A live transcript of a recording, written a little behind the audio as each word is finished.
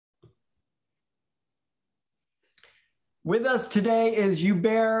With us today is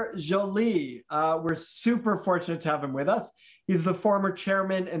Hubert Joly. We're super fortunate to have him with us. He's the former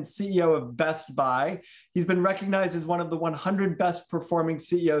chairman and CEO of Best Buy. He's been recognized as one of the 100 best performing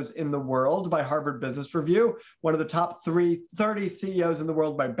CEOs in the world by Harvard Business Review, one of the top 30 CEOs in the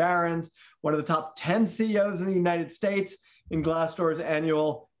world by Barron's, one of the top 10 CEOs in the United States in Glassdoor's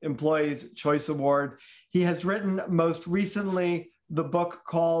annual Employees' Choice Award. He has written most recently the book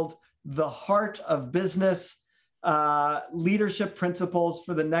called The Heart of Business, Leadership Principles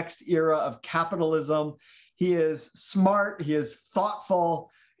for the Next Era of Capitalism. He is smart, he is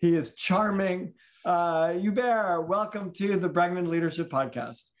thoughtful, he is charming. Hubert, welcome to the Bregman Leadership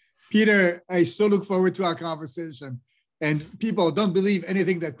Podcast. Peter, I so look forward to our conversation. And people don't believe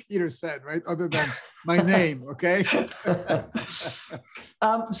anything that Peter said, right? Other than my name, okay?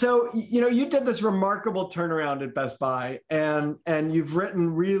 So, you did this remarkable turnaround at Best Buy, and you've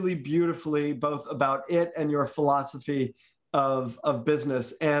written really beautifully both about it and your philosophy of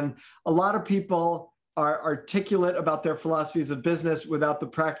business. And a lot of people are articulate about their philosophies of business without the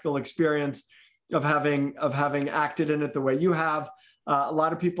practical experience of having acted in it the way you have. A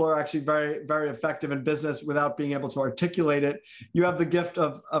lot of people are actually very, very effective in business without being able to articulate it. You have the gift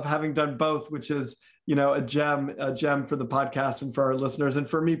of having done both, which is, a gem for the podcast and for our listeners and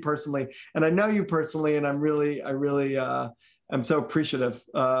for me personally. And I know you personally, and I really am so appreciative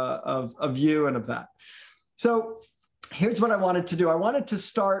of you and of that. So here's what I wanted to do. I wanted to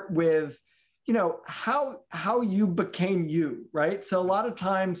start with, how you became you, right? So a lot of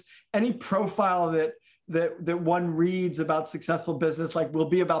times, any profile that one reads about successful business, will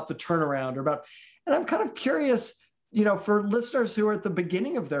be about the turnaround and I'm kind of curious, for listeners who are at the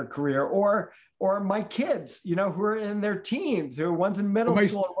beginning of their career or my kids, who are in their teens, who are one's in middle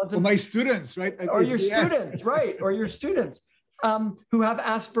school. My students, right? Or your students, right? Or your students who have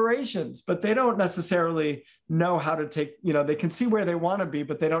aspirations, but they don't necessarily know how to take, they can see where they want to be,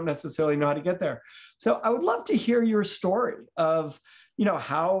 but they don't necessarily know how to get there. So I would love to hear your story of,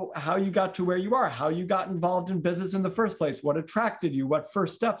 how you got to where you are, how you got involved in business in the first place, what attracted you, what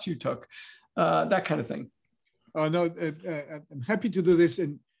first steps you took, that kind of thing. Oh, no, I'm happy to do this.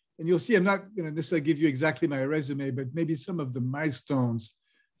 And you'll see, I'm not going to necessarily give you exactly my resume, but maybe some of the milestones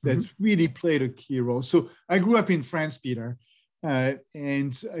that really played a key role. So I grew up in France, Peter,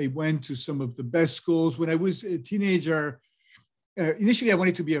 and I went to some of the best schools. When I was a teenager, initially I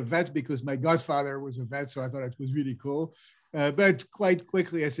wanted to be a vet because my godfather was a vet, so I thought it was really cool. But quite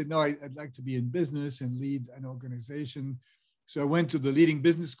quickly, I said, no, I'd like to be in business and lead an organization. So I went to the leading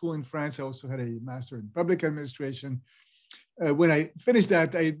business school in France. I also had a master in public administration. When I finished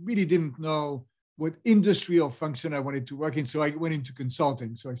that, I really didn't know what industry or function I wanted to work in. So I went into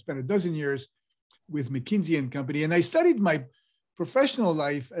consulting. So I spent a dozen years with McKinsey and Company. And I studied my professional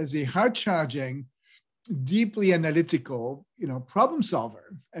life as a hard-charging, deeply analytical, problem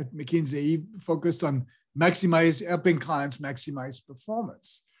solver at McKinsey, focused on helping clients maximize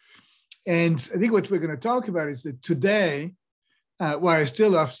performance. And I think what we're going to talk about is that today, while I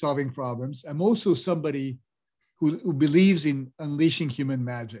still love solving problems, I'm also somebody who believes in unleashing human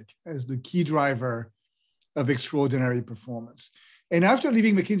magic as the key driver of extraordinary performance. And after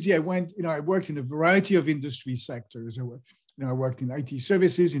leaving McKinsey, I worked in a variety of industry sectors. I worked in IT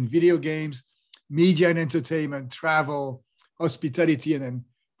services, in video games, media and entertainment, travel, hospitality, and then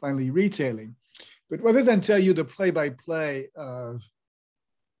finally retailing. But rather than tell you the play-by-play of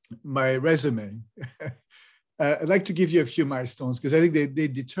my resume, I'd like to give you a few milestones because I think they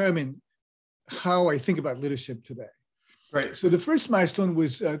determine how I think about leadership today. Right. So the first milestone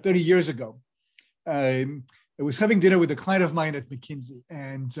was 30 years ago. I was having dinner with a client of mine at McKinsey,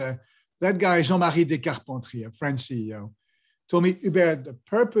 and that guy, Jean-Marie Descarpentries, a French CEO, told me, Hubert, the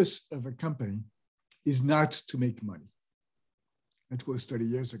purpose of a company is not to make money. That was 30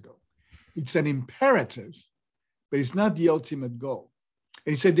 years ago. It's an imperative, but it's not the ultimate goal.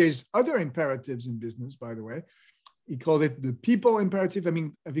 And he said there's other imperatives in business, by the way. He called it the people imperative,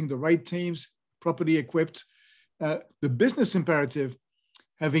 having the right teams, properly equipped. The business imperative,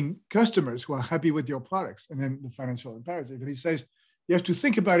 having customers who are happy with your products, and then the financial imperative. And he says you have to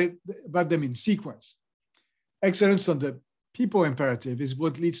think about them in sequence. Excellence on the people imperative is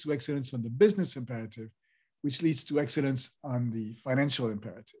what leads to excellence on the business imperative, which leads to excellence on the financial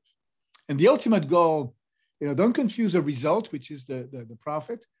imperative. And the ultimate goal, don't confuse a result, which is the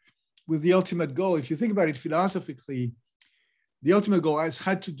profit, with the ultimate goal. If you think about it philosophically, the ultimate goal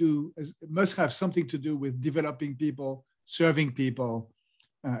must have something to do with developing people, serving people,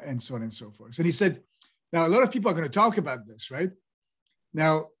 and so on and so forth. And he said, now a lot of people are going to talk about this, right?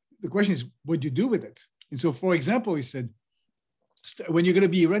 Now, the question is, what do you do with it? And so, for example, he said, when you're going to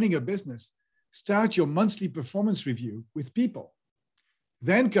be running a business, start your monthly performance review with people,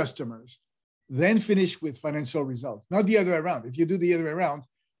 then customers, then finish with financial results, not the other way around. If you do the other way around,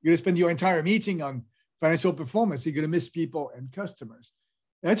 you're going to spend your entire meeting on financial performance. You're going to miss people and customers.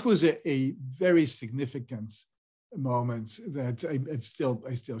 That was a very significant moment that I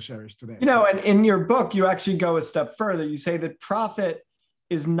still cherish today. You know, and in your book, you actually go a step further. You say that profit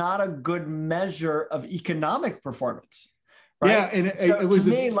is not a good measure of economic performance. Right? Yeah, and so it was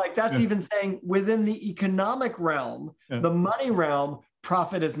to me, like that's even saying within the economic realm, the money realm,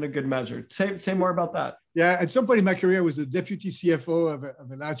 profit isn't a good measure. Say more about that. Yeah, at some point in my career, I was the deputy CFO of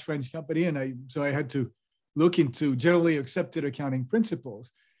a large French company, and so I had to look into generally accepted accounting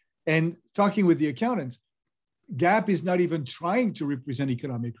principles. And talking with the accountants, GAAP is not even trying to represent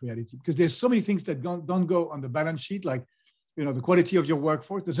economic reality because there's so many things that don't go on the balance sheet, like the quality of your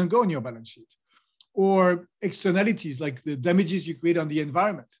workforce doesn't go on your balance sheet, or externalities like the damages you create on the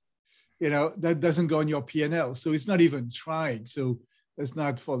environment, that doesn't go on your P&L. So it's not even trying. So let's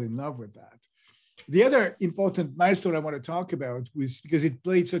not fall in love with that. The other important milestone I want to talk about was because it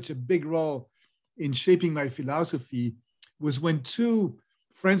played such a big role in shaping my philosophy was when two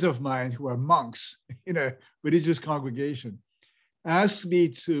friends of mine who are monks in a religious congregation asked me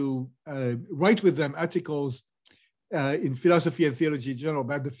to write with them articles in Philosophy and Theology Journal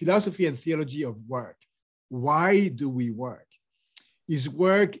about the philosophy and theology of work. Why do we work? Is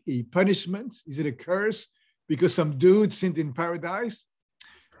work a punishment? Is it a curse because some dude sinned in paradise?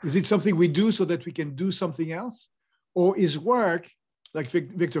 Is it something we do so that we can do something else? Or is work, like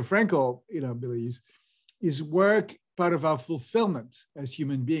Viktor Frankl believes, is work part of our fulfillment as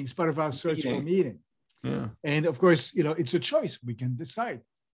human beings, part of our search for meaning? Yeah. And of course, it's a choice. We can decide.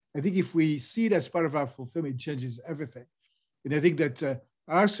 I think if we see it as part of our fulfillment, it changes everything. And I think that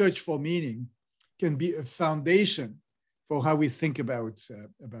our search for meaning can be a foundation for how we think about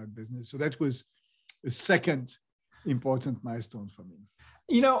business. So that was a second important milestone for me.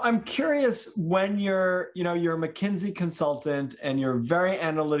 I'm curious when you're a McKinsey consultant and you're very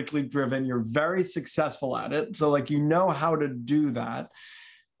analytically driven, you're very successful at it. So how to do that.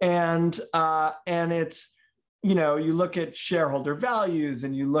 And it's, you look at shareholder values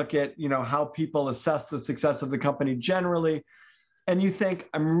and you look at, how people assess the success of the company generally. And you think,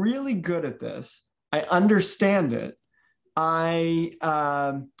 I'm really good at this. I understand it.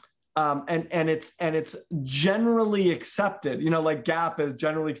 And it's generally accepted, like GAAP is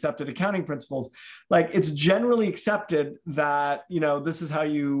generally accepted accounting principles. Like it's generally accepted that, this is how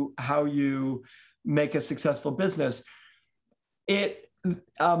you make a successful business.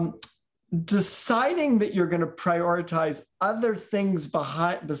 Deciding that you're going to prioritize other things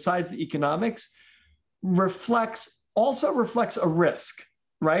besides the economics also reflects a risk,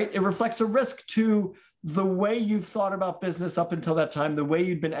 right? It reflects a risk to the way you've thought about business up until that time, the way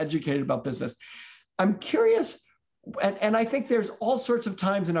you'd been educated about business. I'm curious, and I think there's all sorts of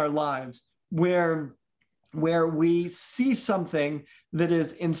times in our lives where we see something that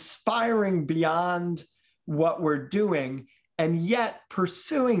is inspiring beyond what we're doing, and yet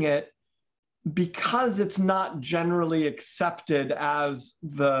pursuing it because it's not generally accepted as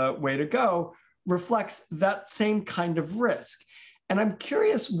the way to go reflects that same kind of risk. And I'm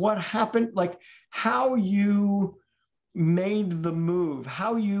curious what happened, how you made the move,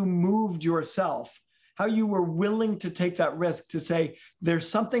 how you moved yourself, how you were willing to take that risk to say, there's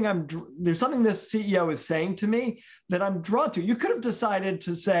something this CEO is saying to me that I'm drawn to. You could have decided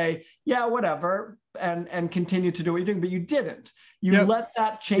to say, yeah, whatever, and continue to do what you're doing, but you didn't. You let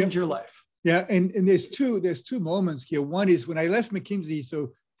that change your life. Yeah, and there's two moments here. One is when I left McKinsey.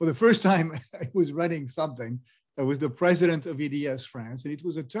 So for the first time, I was running something. I was the president of EDS France, and it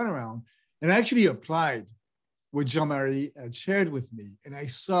was a turnaround. And I actually applied what Jean-Marie had shared with me, and I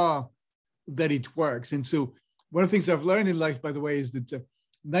saw that it works. And so one of the things I've learned in life, by the way, is that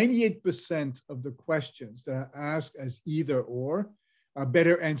 98% of the questions that are asked as either or are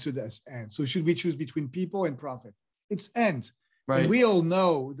better answered as and. So should we choose between people and profit? It's and. Right. And we all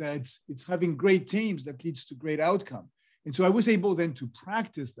know that it's having great teams that leads to great outcome. And so I was able then to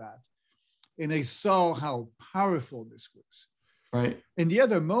practice that. And I saw how powerful this was. Right. And the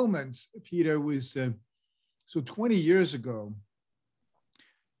other moment, Peter, was so 20 years ago,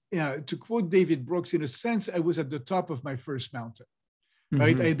 to quote David Brooks, in a sense, I was at the top of my first mountain,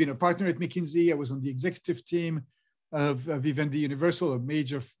 right? I had been a partner at McKinsey. I was on the executive team of Vivendi Universal, a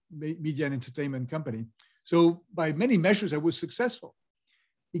major media and entertainment company. So by many measures, I was successful,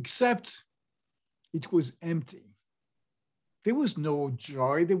 except it was empty. There was no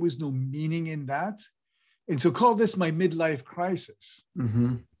joy. There was no meaning in that. And so call this my midlife crisis,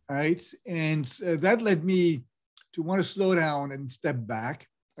 right? And that led me to want to slow down and step back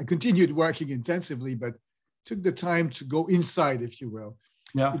I continued working intensively, but took the time to go inside, if you will.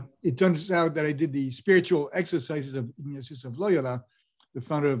 Yeah. It turns out that I did the spiritual exercises of Ignatius of Loyola, the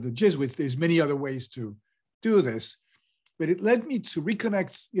founder of the Jesuits. There's many other ways to do this, but it led me to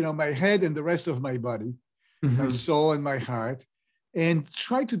reconnect, my head and the rest of my body, my soul and my heart, and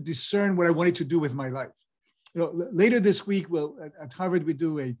try to discern what I wanted to do with my life. Later this week, at Harvard, we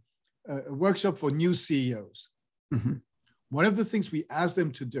do a workshop for new CEOs. One of the things we ask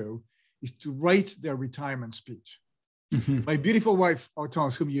them to do is to write their retirement speech. My beautiful wife,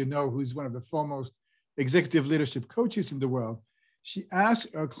 Hortense, whom you know, who's one of the foremost executive leadership coaches in the world, she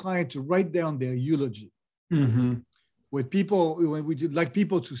asked her client to write down their eulogy. What would like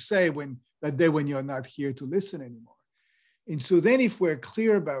people to say that day when you're not here to listen anymore. And so then if we're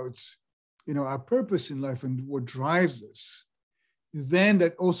clear about, our purpose in life and what drives us, then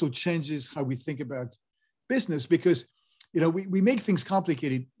that also changes how we think about business, because, we make things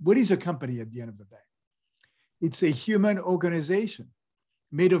complicated. What is a company at the end of the day? It's a human organization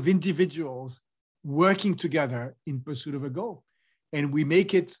made of individuals working together in pursuit of a goal. And we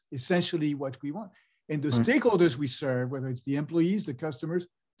make it essentially what we want. And the stakeholders we serve, whether it's the employees, the customers,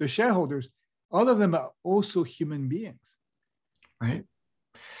 the shareholders, all of them are also human beings. Right.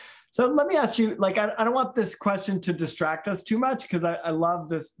 So let me ask you, I don't want this question to distract us too much, because I love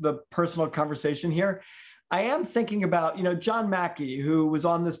the personal conversation here. I am thinking about, John Mackey, who was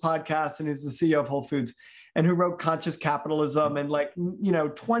on this podcast and is the CEO of Whole Foods, and who wrote Conscious Capitalism, and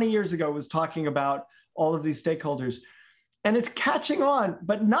 20 years ago was talking about all of these stakeholders. And it's catching on,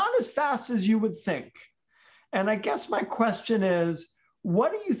 but not as fast as you would think. And I guess my question is,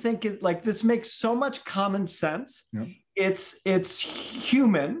 what do you think is this makes so much common sense? Yeah. It's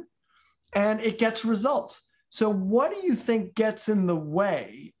human and it gets results. So what do you think gets in the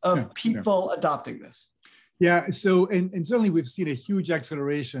way of people adopting this? Yeah, so, and certainly we've seen a huge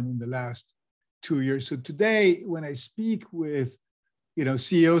acceleration in the last 2 years. So today, when I speak with,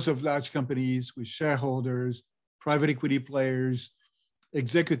 CEOs of large companies, with shareholders, private equity players,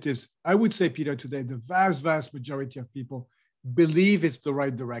 executives, I would say, Peter, today, the vast, vast majority of people believe it's the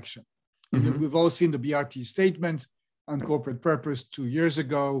right direction. And we've all seen the BRT statement on corporate purpose 2 years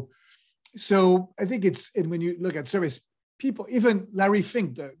ago. So I think and when you look at surveys, people, even Larry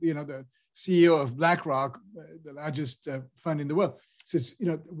Fink, the CEO of BlackRock, the largest fund in the world, says,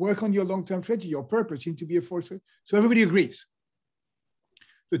 work on your long-term strategy, your purpose, you need to be a force. So everybody agrees.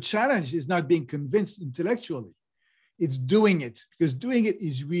 The challenge is not being convinced intellectually. It's doing it, because doing it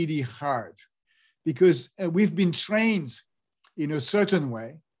is really hard, because we've been trained in a certain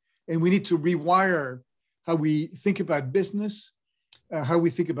way, and we need to rewire how we think about business, how we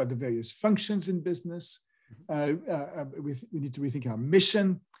think about the various functions in business. We need to rethink our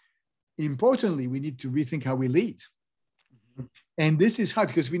mission. Importantly, we need to rethink how we lead. And this is hard,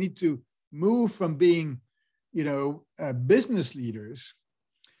 because we need to move from being, business leaders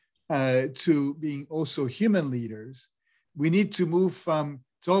to being also human leaders. We need to move from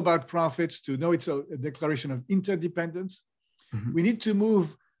it's all about profits to no, it's a declaration of interdependence. We need to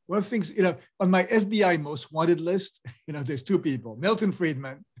move. One of the things, on my FBI most wanted list, there's two people: Milton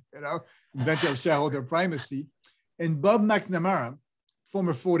Friedman, inventor of shareholder primacy, and Bob McNamara,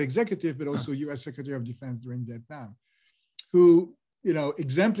 former Ford executive, but also U.S. Secretary of Defense during Vietnam, who,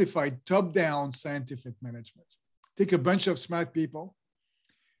 exemplified top-down scientific management. Take a bunch of smart people,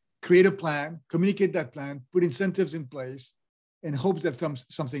 create a plan, communicate that plan, put incentives in place, and hope that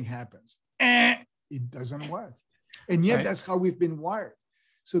something happens. It doesn't work. And yet that's how we've been wired.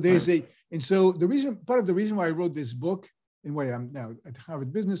 So there's part of the reason why I wrote this book, and why I'm now at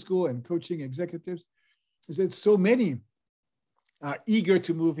Harvard Business School and coaching executives, is that so many are eager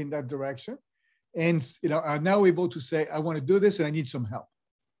to move in that direction, and are now able to say, I want to do this and I need some help.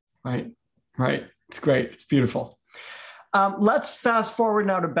 Right. It's great. It's beautiful. Let's fast forward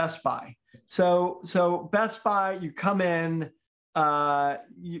now to Best Buy. So Best Buy, you come in,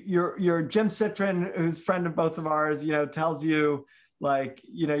 you're Jim Citrin, who's a friend of both of ours, tells you,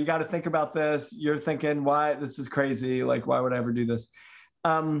 you got to think about this. You're thinking, why? This is crazy. Why would I ever do this?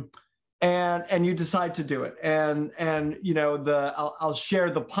 And you decide to do it. And I'll share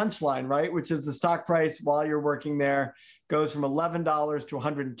the punchline, right? Which is the stock price while you're working there goes from $11 to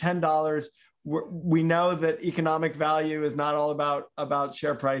 $110. We know that economic value is not all about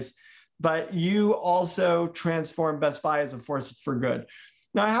share price, but you also transform Best Buy as a force for good.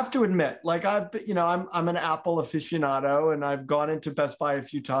 Now, I have to admit, I'm an Apple aficionado, and I've gone into Best Buy a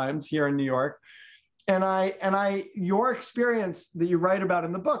few times here in New York. And your experience that you write about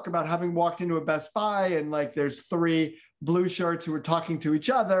in the book, about having walked into a Best Buy and there's 3 blue shirts who are talking to each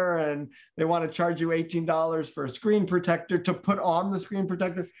other, and they want to charge you $18 for a screen protector to put on the screen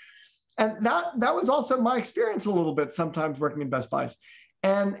protector. And that was also my experience a little bit sometimes working in Best Buys.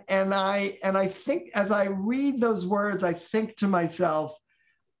 And I think as I read those words, I think to myself,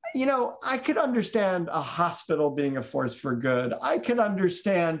 I could understand a hospital being a force for good. I could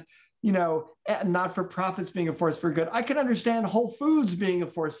understand, not-for-profits being a force for good. I could understand Whole Foods being a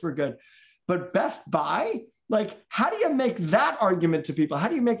force for good. But Best Buy, like, how do you make that argument to people? How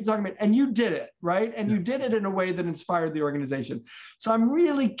do you make this argument? And you did it, right? And you did it in a way that inspired the organization. So I'm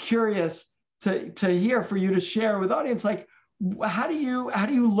really curious to hear, for you to share with the audience, like, how do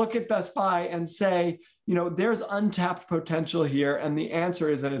you look at Best Buy and say, there's untapped potential here, and the answer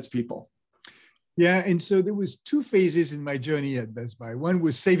is that it's people? Yeah, and so there was two phases in my journey at Best Buy. One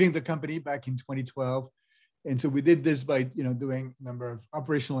was saving the company back in 2012. And so we did this by, doing a number of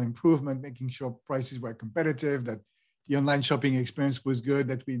operational improvement, making sure prices were competitive, that the online shopping experience was good,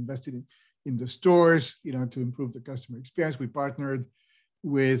 that we invested in the stores, to improve the customer experience. We partnered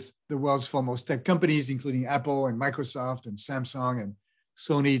with the world's foremost tech companies, including Apple and Microsoft and Samsung and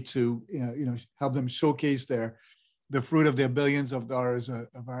Sony, to help them showcase the fruit of their billions of dollars of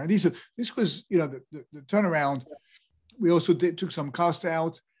R&D. So this was the turnaround. We also took some cost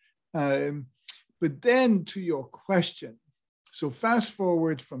out. But then, to your question, so fast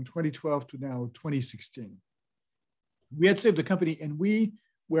forward from 2012 to now 2016, we had saved the company, and we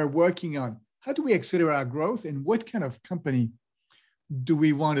were working on how do we accelerate our growth, and what kind of company do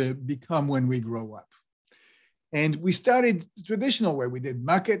we want to become when we grow up? And we started the traditional way. We did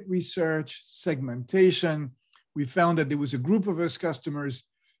market research, segmentation. We found that there was a group of us customers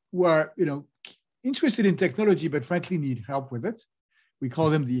who are, interested in technology, but frankly need help with it. We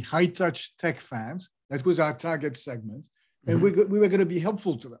call them the high-touch tech fans. That was our target segment. And we were going to be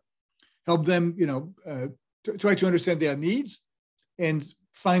helpful to them, help them, try to understand their needs and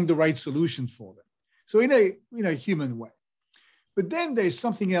find the right solution for them. So in a human way. But then there's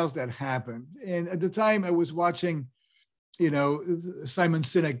something else that happened. And at the time I was watching, Simon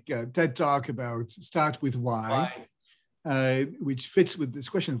Sinek TED Talk about Start With Why, which fits with this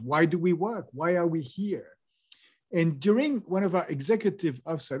question of why do we work? Why are we here? And during one of our executive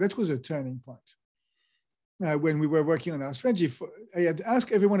offsite, that was a turning point. When we were working on our strategy, I had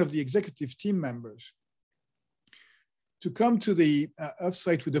asked every one of the executive team members to come to the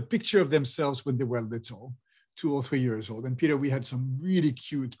offsite with a picture of themselves when they were little, 2 or 3 years old. And Peter, we had some really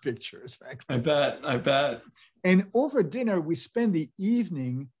cute pictures, frankly. I bet. And over dinner, we spent the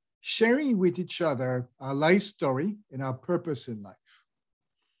evening sharing with each other our life story and our purpose in life.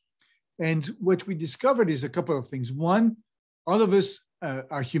 And what we discovered is a couple of things. One, all of us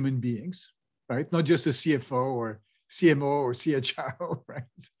are human beings, right? Not just a CFO or CMO or CHRO,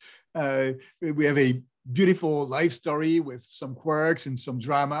 right? We have a beautiful life story with some quirks and some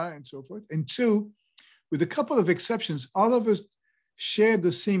drama and so forth. And two, with a couple of exceptions, all of us share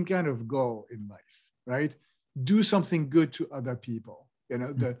the same kind of goal in life, right? Do something good to other people,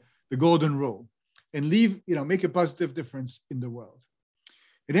 the golden rule, and make a positive difference in the world.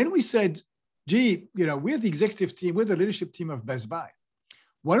 And then we said, gee, we're the executive team, we're the leadership team of Best Buy.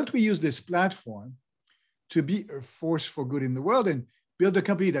 Why don't we use this platform to be a force for good in the world and build a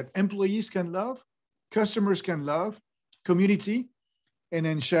company that employees can love, customers can love, community, and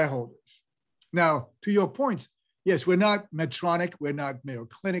then shareholders. Now, to your point, yes, we're not Medtronic, we're not Mayo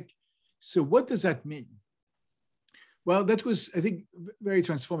Clinic. So what does that mean? Well, that was, I think, very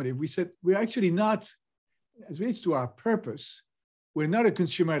transformative. We said, we're actually not, as relates to our purpose, we're not a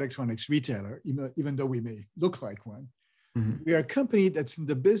consumer electronics retailer, even though we may look like one. Mm-hmm. We are a company that's in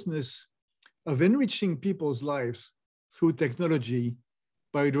the business of enriching people's lives through technology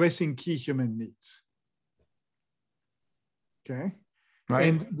by addressing key human needs. Okay? Right.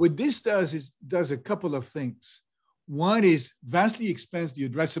 And what this does is does a couple of things. One is vastly expands the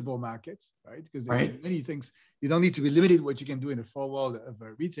addressable market, right? Because there's many things. You don't need to be limited to what you can do in the four walls of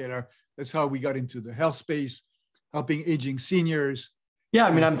a retailer. That's how we got into the health space, helping aging seniors. Yeah,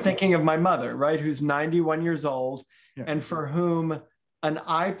 I mean, I'm thinking of my mother, right, who's 91 years old, and for whom an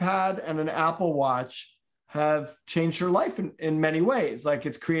iPad and an Apple Watch have changed her life in many ways. Like,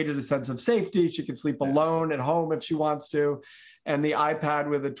 it's created a sense of safety. She can sleep alone at home if she wants to. And the iPad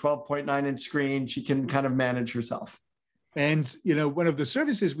with a 12.9-inch screen, she can kind of manage herself. And, one of the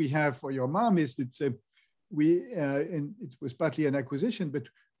services we have for your mom is that and it was partly an acquisition, but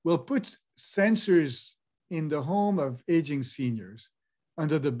we'll put sensors in the home of aging seniors,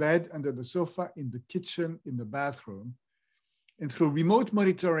 under the bed, under the sofa, in the kitchen, in the bathroom. And through remote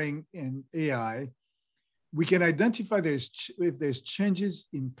monitoring and AI, we can identify if there's changes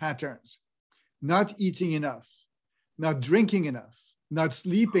in patterns, not eating enough, not drinking enough, not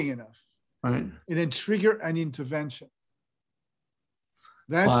sleeping enough, Right. and then trigger an intervention.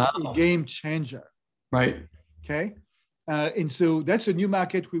 That's Wow. a game changer. Right. Okay. And so that's a new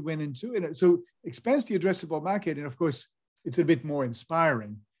market we went into. And so expands the addressable market. And of course, it's a bit more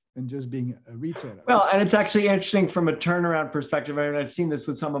inspiring than just being a retailer. Well, and it's actually interesting from a turnaround perspective. I mean, I've seen this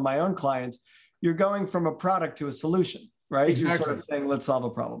with some of my own clients. You're going from a product to a solution, right? Exactly. You're sort of saying, let's solve a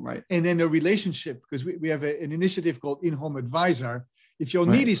problem, right? And then a relationship, because we have an initiative called In-Home Advisor. If your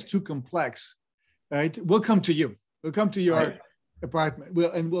Right. need is too complex, right, we'll come to you. We'll come to your Right. apartment.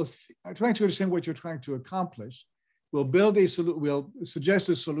 We'll try to understand what you're trying to accomplish. We'll build a solution. We'll suggest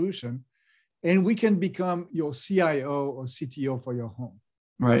a solution, and we can become your CIO or CTO for your home.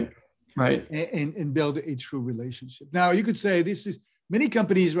 Right. Right. And build a true relationship. Now, you could say this is many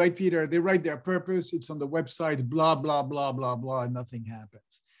companies, right, Peter? They write their purpose. It's on the website, blah, blah, blah, blah, blah, and nothing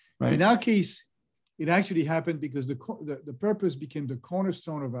happens. Right. In our case, it actually happened because the purpose became the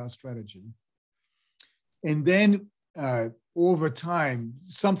cornerstone of our strategy. And then over time,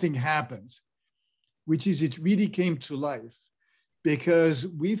 something happened, which is it really came to life because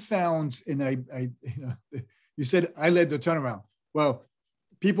we found, and you said I led the turnaround. Well,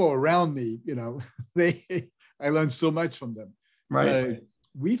 people around me, I learned so much from them. Right.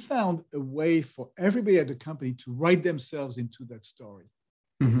 We found a way for everybody at the company to write themselves into that story.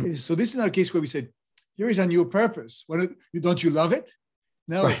 Mm-hmm. So this is not a case where we said, here is a new purpose. Don't you love it?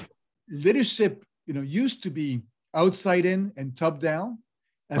 No, Right. Leadership, used to be outside in and top down.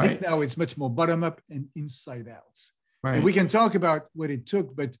 I think now it's much more bottom up and inside out. Right. And we can talk about what it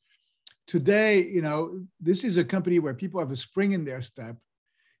took, but today, this is a company where people have a spring in their step,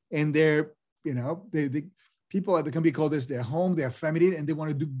 and they're, the people at the company call this their home, their family, and they want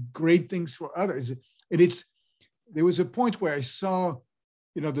to do great things for others. And there was a point where I saw,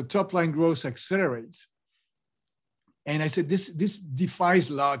 the top line growth accelerate. And I said, this defies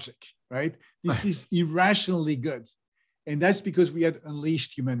logic, right? This is irrationally good. And that's because we had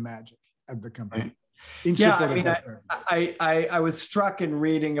unleashed human magic at the company. Right. In Yeah, support I mean, of that I was struck in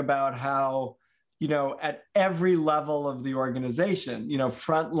reading about how, at every level of the organization,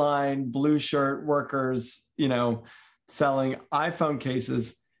 frontline blue shirt workers, selling iPhone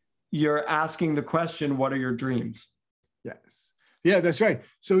cases, you're asking the question, what are your dreams? Yes. Yeah, that's right.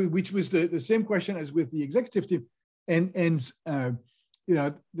 So, which was the same question as with the executive team. And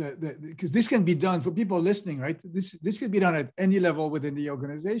because this can be done for people listening, right? This can be done at any level within the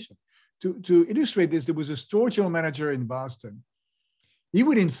organization. To illustrate this, there was a store general manager in Boston. He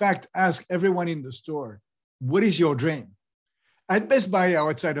would, in fact, ask everyone in the store, what is your dream? At Best Buy,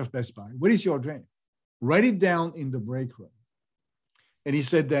 outside of Best Buy, what is your dream? Write it down in the break room. And he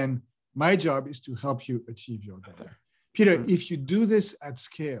said, then, my job is to help you achieve your dream. Peter, if you do this at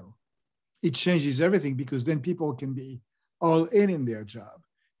scale, it changes everything because then people can be all in their job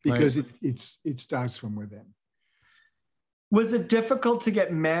because it starts from within. Was it difficult to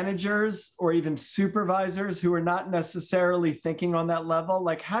get managers or even supervisors who are not necessarily thinking on that level?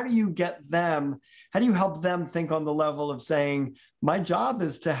 Like, how do you help them think on the level of saying, my job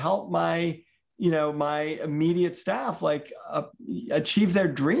is to help my immediate staff, achieve their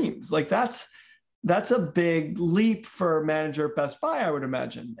dreams? Like that's a big leap for a manager at Best Buy, I would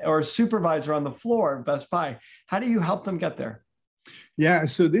imagine, or a supervisor on the floor at Best Buy. How do you help them get there? Yeah,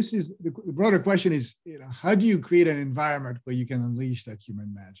 so this is the broader question is, how do you create an environment where you can unleash that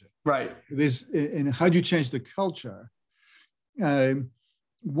human magic? Right. And how do you change the culture?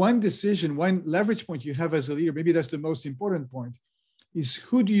 One leverage point you have as a leader, maybe that's the most important point, is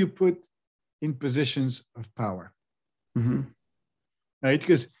who do you put in positions of power? Mm-hmm. Right?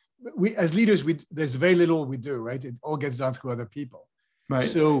 Because we, as leaders, there's very little we do, right? It all gets done through other people. Right.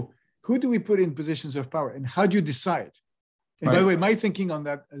 So who do we put in positions of power, and how do you decide? And by the way, my thinking on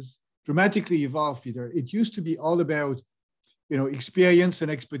that has dramatically evolved, Peter. It used to be all about, experience and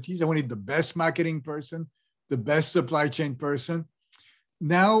expertise. I wanted the best marketing person, the best supply chain person.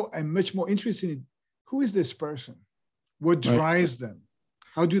 Now I'm much more interested in who is this person? What drives them?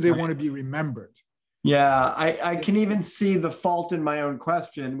 How do they want to be remembered? Yeah, I can even see the fault in my own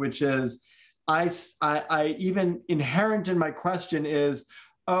question, which is I even inherent in my question is,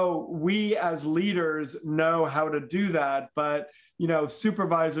 oh, we as leaders know how to do that, but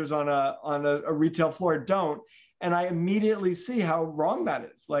supervisors on a retail floor don't. And I immediately see how wrong that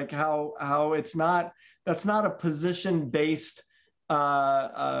is. Like how that's not a position-based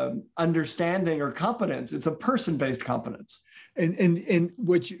understanding or competence. It's a person-based competence. And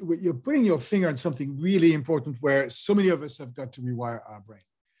what you're putting your finger on something really important where so many of us have got to rewire our brain.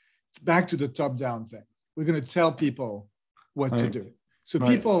 It's back to the top-down thing. We're going to tell people what to do. So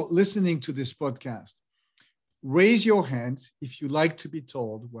people listening to this podcast, raise your hand if you like to be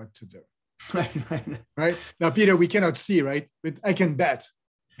told what to do. Right. Right? Now, Peter, we cannot see, right? But I can bet.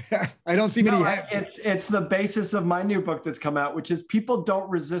 I don't see many hands. It's the basis of my new book that's come out, which is people don't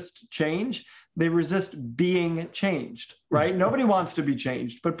resist change. They resist being changed, right? Nobody wants to be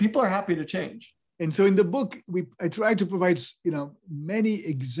changed, but people are happy to change. And so in the book, I try to provide, many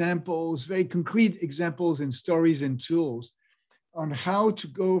examples, very concrete examples and stories and tools on how to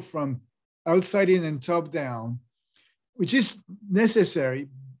go from outside in and top down, which is necessary,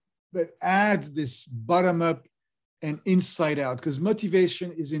 but add this bottom up and inside out, because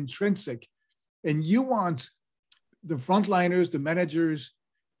motivation is intrinsic. And you want the frontliners, the managers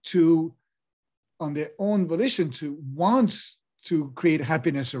to, on their own volition, to want to create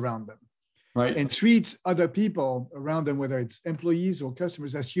happiness around them. Right. And treat other people around them, whether it's employees or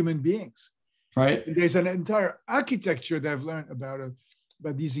customers, as human beings. Right. And there's an entire architecture that I've learned about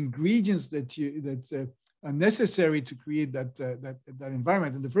these ingredients that are necessary to create that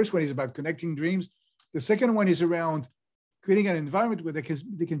environment. And the first one is about connecting dreams. The second one is around creating an environment where there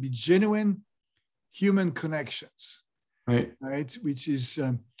can be genuine human connections. Right. Right. Which is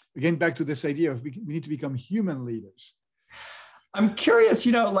again back to this idea of we need to become human leaders. I'm curious,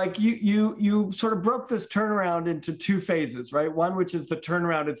 like you sort of broke this turnaround into two phases, right? One, which is the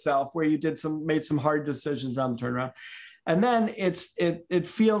turnaround itself, where you made some hard decisions around the turnaround. And then it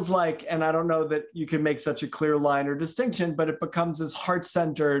feels like, and I don't know that you can make such a clear line or distinction, but it becomes this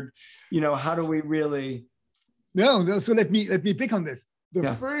heart-centered, how do we really? No, so let me pick on this.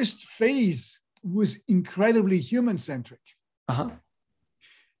 The first phase was incredibly human-centric.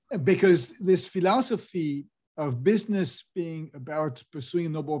 Because this philosophy of business being about pursuing a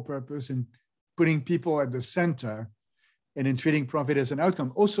noble purpose and putting people at the center and then treating profit as an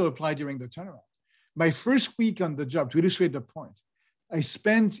outcome also applied during the turnaround. My first week on the job, to illustrate the point, I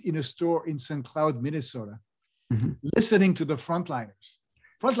spent in a store in St. Cloud, Minnesota, listening to the frontliners.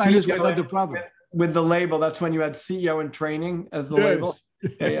 Frontliners were not the problem. With the label, that's when you had CEO in training as the label.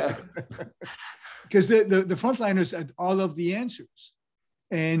 Yeah. Because the frontliners had all of the answers.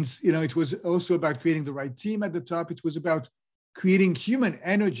 And, it was also about creating the right team at the top. It was about creating human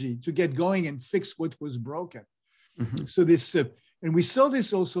energy to get going and fix what was broken. So this, and we saw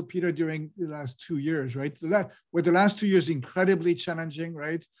this also, Peter, during the last 2 years, right? Where the last 2 years incredibly challenging,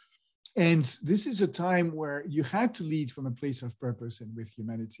 right? And this is a time where you had to lead from a place of purpose and with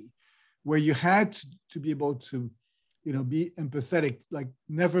humanity, where you had to be able to, be empathetic like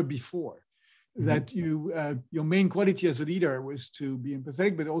never before. That your main quality as a leader was to be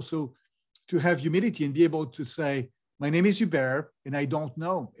empathetic, but also to have humility and be able to say, my name is Hubert and I don't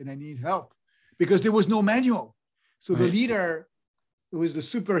know and I need help, because there was no manual. So the leader who is the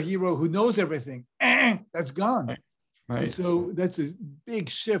superhero who knows everything, that's gone. Right. And so that's a big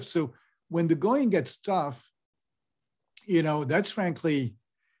shift. So when the going gets tough, that's frankly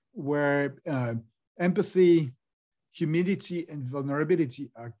where empathy, humility, and vulnerability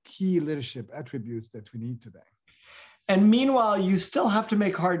are key leadership attributes that we need today. And meanwhile, you still have to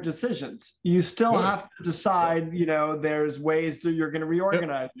make hard decisions. You still have to decide, there's ways that you're going to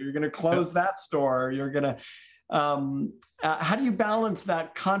reorganize, you're going to close that store, you're going to, how do you balance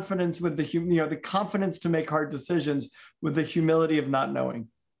that confidence with the confidence to make hard decisions with the humility of not knowing?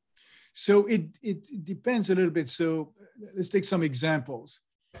 So it depends a little bit. So let's take some examples.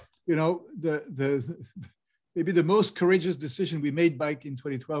 Maybe the most courageous decision we made back in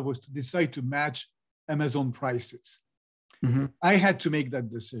 2012 was to decide to match Amazon prices. I had to make that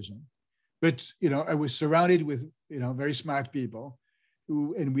decision, but I was surrounded with very smart people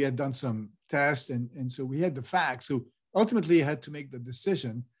and we had done some tests, and so we had the facts. So ultimately, I had to make the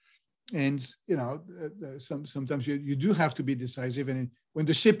decision, and sometimes you do have to be decisive. And when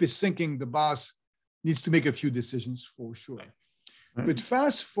the ship is sinking, the boss needs to make a few decisions for sure. Right. But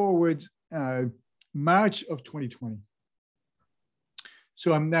fast forward. March of 2020.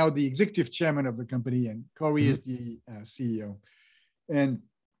 So I'm now the executive chairman of the company, and Corey is the CEO. And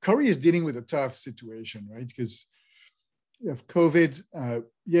Corey is dealing with a tough situation, right? Because of COVID.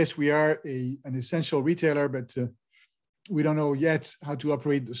 Yes, we are an essential retailer, but we don't know yet how to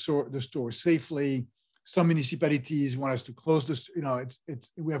operate the store safely. Some municipalities want us to close the store.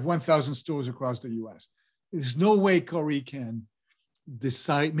 We have 1,000 stores across the U.S. There's no way Corey can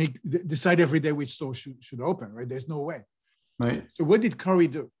decide every day which store should open, right? There's no way. Right. So what did Corey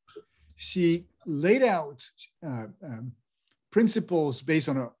do? She laid out principles based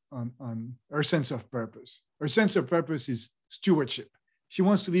on her sense of purpose. Her sense of purpose is stewardship. She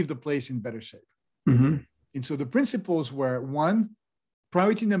wants to leave the place in better shape. And so the principles were: one,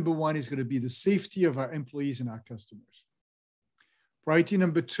 priority number one is going to be the safety of our employees and our customers. Priority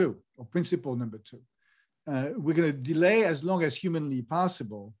number two, or principle number two, we're going to delay as long as humanly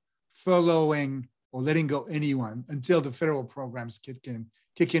possible furloughing or letting go anyone until the federal programs kick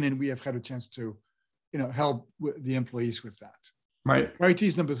in, and we have had a chance to, help the employees with that. Right.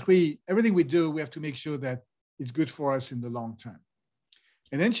 Priorities number 3, everything we do, we have to make sure that it's good for us in the long term.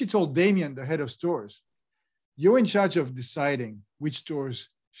 And then she told Damien, the head of stores, you're in charge of deciding which stores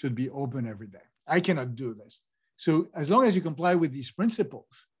should be open every day. I cannot do this. So as long as you comply with these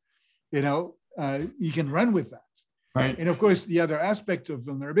principles, you can run with that. Right. And of course, the other aspect of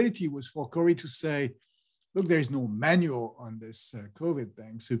vulnerability was for Corey to say, look, there's no manual on this COVID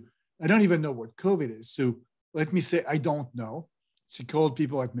thing. So I don't even know what COVID is. So let me say, I don't know. She called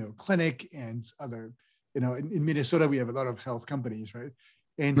people at Mayo Clinic and other, in Minnesota, we have a lot of health companies, right?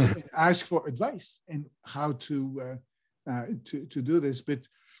 And ask for advice and how to do this. But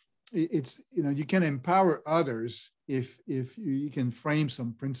it's, you can empower others if you can frame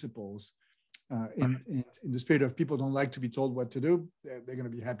some principles. In the spirit of people don't like to be told what to do, they're going to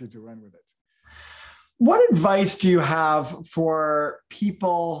be happy to run with it. What advice do you have for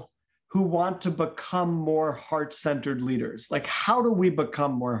people who want to become more heart-centered leaders? Like, how do we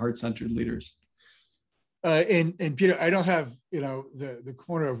become more heart-centered leaders? And Peter, I don't have, the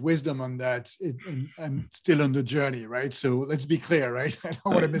corner of wisdom on that. And I'm still on the journey, right? So let's be clear, right? I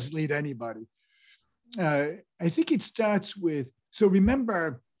don't want to mislead anybody. I think it starts with, so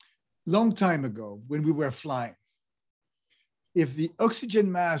remember, long time ago when we were flying, if the oxygen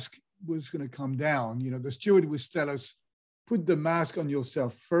mask was going to come down, the steward would tell us, put the mask on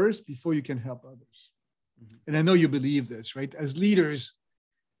yourself first before you can help others. Mm-hmm. And I know you believe this, right? As leaders,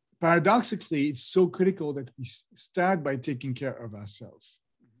 paradoxically, it's so critical that we start by taking care of ourselves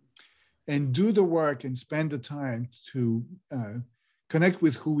and do the work and spend the time to connect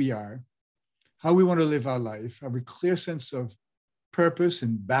with who we are, how we want to live our life, have a clear sense of purpose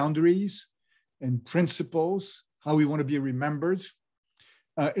and boundaries and principles, how we want to be remembered.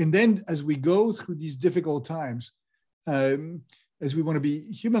 And then as we go through these difficult times, as we want to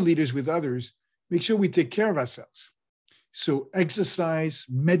be human leaders with others, make sure we take care of ourselves. So exercise,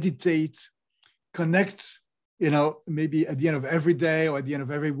 meditate, connect, maybe at the end of every day or at the end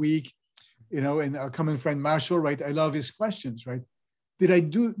of every week, and our common friend Marshall, right? I love his questions, right? Did I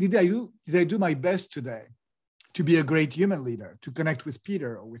do my best today to be a great human leader, to connect with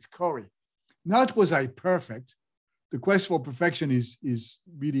Peter or with Corey? Not was I perfect. The quest for perfection is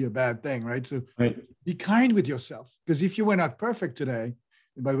really a bad thing, right? So Be kind with yourself, because if you were not perfect today,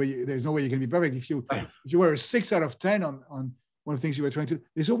 and by the way, there's no way you can be perfect. If you were a 6 out of 10 on one of the things you were trying to do,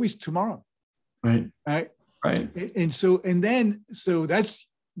 there's always tomorrow. Right. And so that's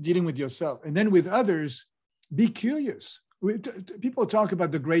dealing with yourself. And then with others, be curious. People talk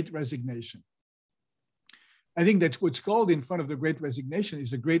about the great resignation. I think that what's called in front of the great resignation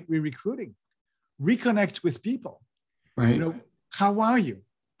is the great re-recruiting. Reconnect with people. Right. How are you?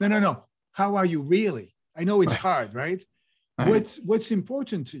 No. How are you really? I know it's hard, right? What's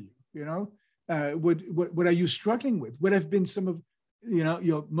important to you? What are you struggling with? What have been some of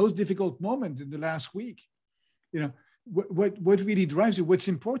your most difficult moments in the last week? What really drives you? What's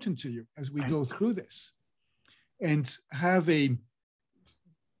important to you as we go through this? And have a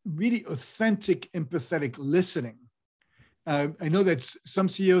really authentic, empathetic listening. I know that some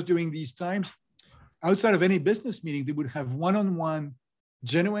CEOs during these times, outside of any business meeting, they would have one-on-one,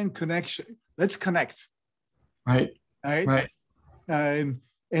 genuine connection. Let's connect. Right. And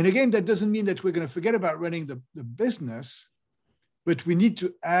again, that doesn't mean that we're going to forget about running the business, but we need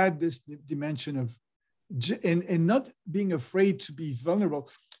to add this dimension of, and not being afraid to be vulnerable.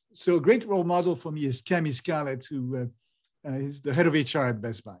 So a great role model for me is Cami Scarlett, who is the head of HR at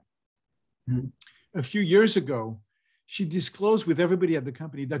Best Buy. Mm-hmm. A few years ago, she disclosed with everybody at the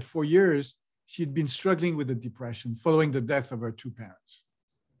company that for years, she'd been struggling with a depression following the death of her 2 parents.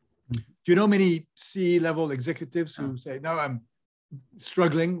 Mm-hmm. Do you know many C-level executives who say, no, I'm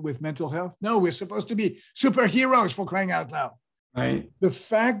struggling with mental health? No, we're supposed to be superheroes, for crying out loud. Right. The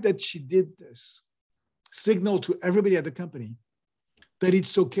fact that she did this signaled to everybody at the company that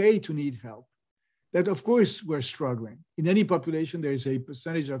it's okay to need help, that of course we're struggling. In any population, there is a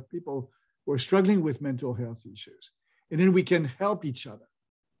percentage of people who are struggling with mental health issues. And then we can help each other.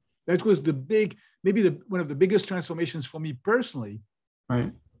 That was one of the biggest transformations for me personally,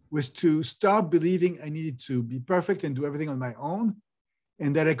 was to stop believing I needed to be perfect and do everything on my own.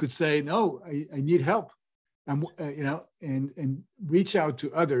 And that I could say, no, I need help. And reach out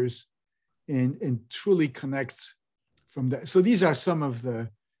to others and truly connect from that. So these are some of the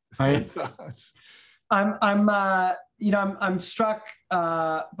thoughts. I'm struck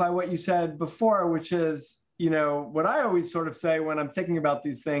by what you said before, which is, what I always sort of say when I'm thinking about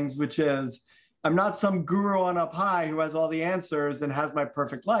these things, which is, I'm not some guru on up high who has all the answers and has my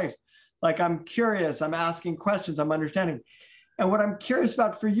perfect life. Like, I'm curious, I'm asking questions, I'm understanding. And what I'm curious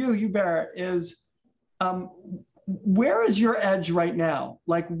about for you, Hubert, is where is your edge right now?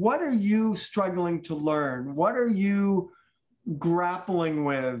 Like, what are you struggling to learn? What are you grappling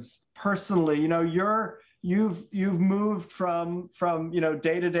with personally? You know, you've moved from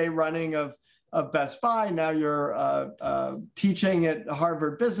day-to-day running of Best Buy. Now you're teaching at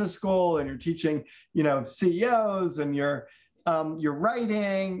Harvard Business School, and you're teaching CEOs, and you're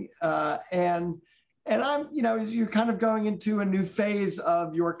writing, and I'm, you're kind of going into a new phase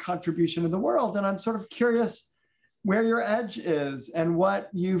of your contribution to the world. And I'm sort of curious where your edge is and what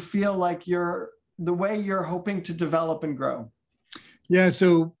you feel like the way you're hoping to develop and grow. Yeah,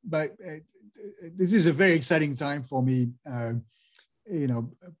 so this is a very exciting time for me,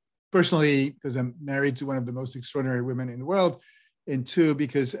 personally, because I'm married to one of the most extraordinary women in the world, and two,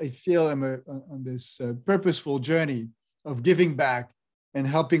 because I feel I'm on this purposeful journey of giving back and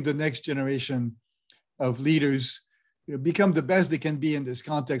helping the next generation of leaders become the best they can be in this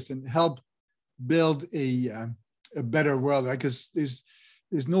context and help build a better world. Because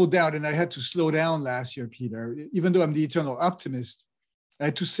there's no doubt, and I had to slow down last year, Peter, even though I'm the eternal optimist, I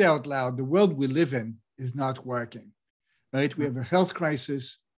had to say out loud, the world we live in is not working, right? We have a health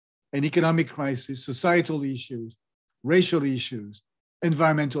crisis, an economic crisis, societal issues, racial issues,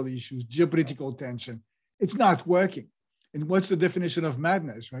 environmental issues, geopolitical tension. It's not working. And what's the definition of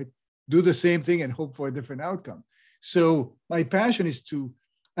madness, right? Do the same thing and hope for a different outcome. So my passion is to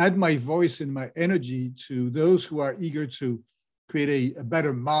add my voice and my energy to those who are eager to create a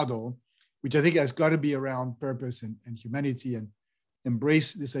better model, which I think has got to be around purpose and humanity, and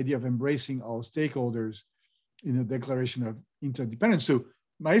embrace this idea of embracing all stakeholders in a declaration of interdependence. So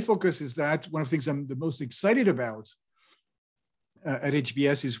my focus is that one of the things I'm the most excited about at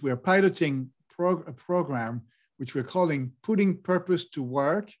HBS is we're piloting a program which we're calling Putting Purpose to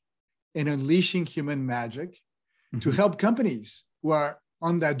Work and Unleashing Human Magic, to help companies who are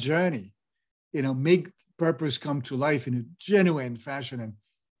on that journey, make purpose come to life in a genuine fashion and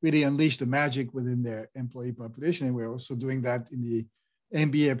really unleash the magic within their employee population. And we're also doing that in the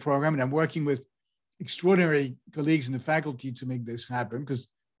MBA program. And I'm working with extraordinary colleagues in the faculty to make this happen, because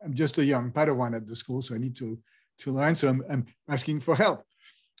I'm just a young Padawan at the school, so I need to learn. So I'm asking for help.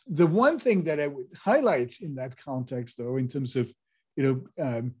 The one thing that I would highlight in that context, though, in terms of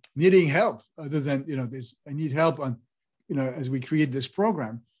needing help, other than I need help on as we create this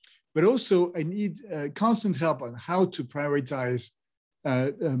program, but also I need constant help on how to prioritize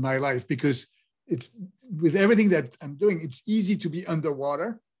my life, because it's with everything that I'm doing, it's easy to be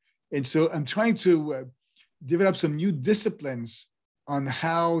underwater, and so I'm trying to develop some new disciplines on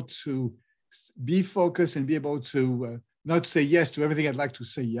how to be focused and be able to not say yes to everything I'd like to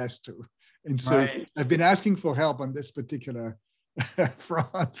say yes to. And so right. I've been asking for help on this particular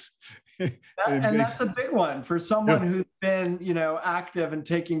front. And that's a big one for someone who's been, active and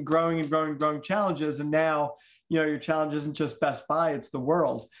taking growing challenges. And now, your challenge isn't just Best Buy, it's the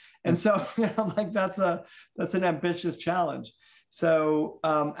world. And so, that's an ambitious challenge. So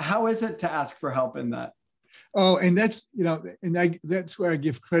how is it to ask for help in that? Oh, and that's, that's where I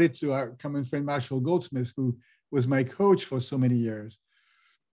give credit to our common friend, Marshall Goldsmith, who was my coach for so many years.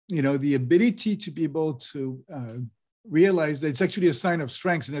 The ability to be able to realize that it's actually a sign of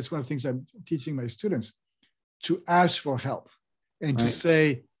strength. And that's one of the things I'm teaching my students, to ask for help and to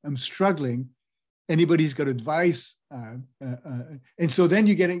say, I'm struggling. Anybody's got advice. And so then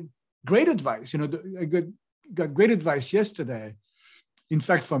you're getting great advice. I got great advice yesterday, in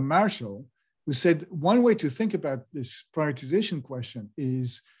fact, from Marshall, who said one way to think about this prioritization question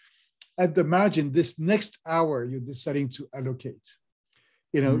is, at the margin, this next hour you're deciding to allocate,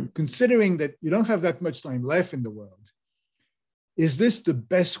 considering that you don't have that much time left in the world, is this the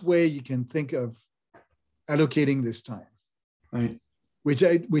best way you can think of allocating this time? Right. Which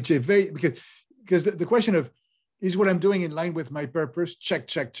a very, because the question of, is what I'm doing in line with my purpose? Check,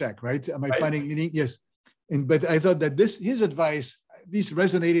 right? Am I finding meaning? Yes. But I thought that his advice, this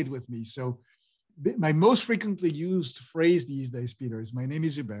resonated with me. So my most frequently used phrase these days, Peter, is, my name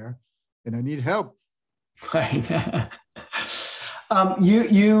is Hubert and I need help. Right.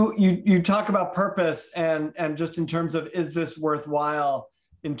 You talk about purpose and just in terms of, is this worthwhile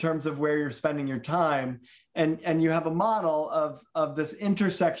in terms of where you're spending your time? And you have a model of this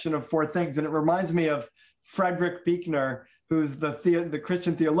intersection of four things. And it reminds me of Frederick Buechner, who's the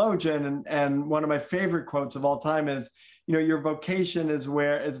Christian theologian. And one of my favorite quotes of all time is, your vocation is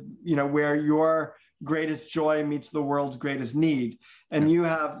where your greatest joy meets the world's greatest need. And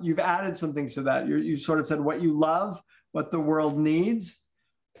you've added some things to that. You sort of said what you love, what the world needs,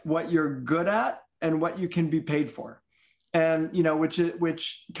 what you're good at, and what you can be paid for. And,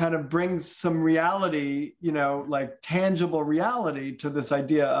 which kind of brings some reality, like tangible reality to this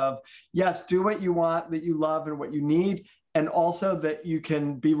idea of, yes, do what you want, that you love and what you need, and also that you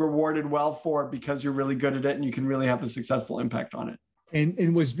can be rewarded well for it because you're really good at it and you can really have a successful impact on it.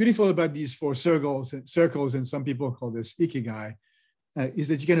 And what's beautiful about these four circles, and some people call this ikigai, is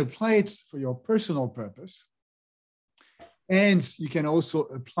that you can apply it for your personal purpose, and you can also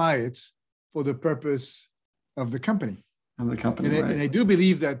apply it for the purpose of the company. And I do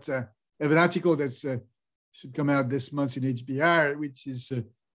believe that I have an article that should come out this month in HBR, which is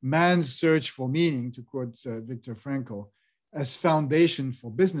Man's Search for Meaning, to quote Viktor Frankl, as foundation for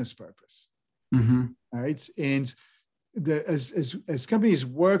business purpose. Mm-hmm. All right. And as companies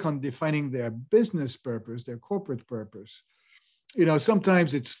work on defining their business purpose, their corporate purpose,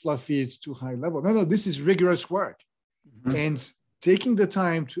 sometimes it's fluffy, it's too high level. No, this is rigorous work. Mm-hmm. And taking the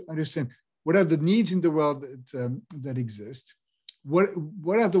time to understand what are the needs in the world that exist, what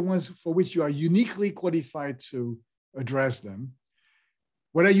are the ones for which you are uniquely qualified to address them,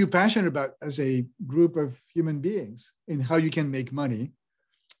 what are you passionate about as a group of human beings, and how you can make money.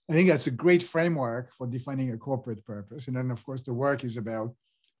 I think that's a great framework for defining a corporate purpose. And then, of course, the work is about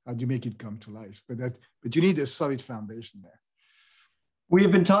how do you make it come to life. But you need a solid foundation there. We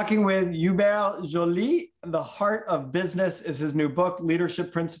have been talking with Hubert Joly. The Heart of Business is his new book,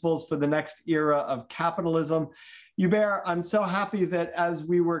 Leadership Principles for the Next Era of Capitalism. Hubert, I'm so happy that as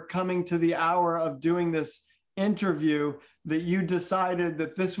we were coming to the hour of doing this interview, that you decided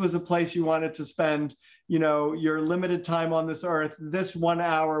that this was a place you wanted to spend, your limited time on this earth. This 1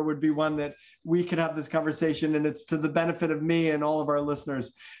 hour would be one that we could have this conversation, and it's to the benefit of me and all of our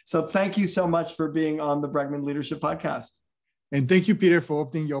listeners. So thank you so much for being on the Bregman Leadership Podcast. And thank you, Peter, for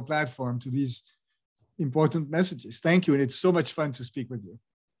opening your platform to these important messages. Thank you. And it's so much fun to speak with you.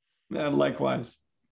 And likewise.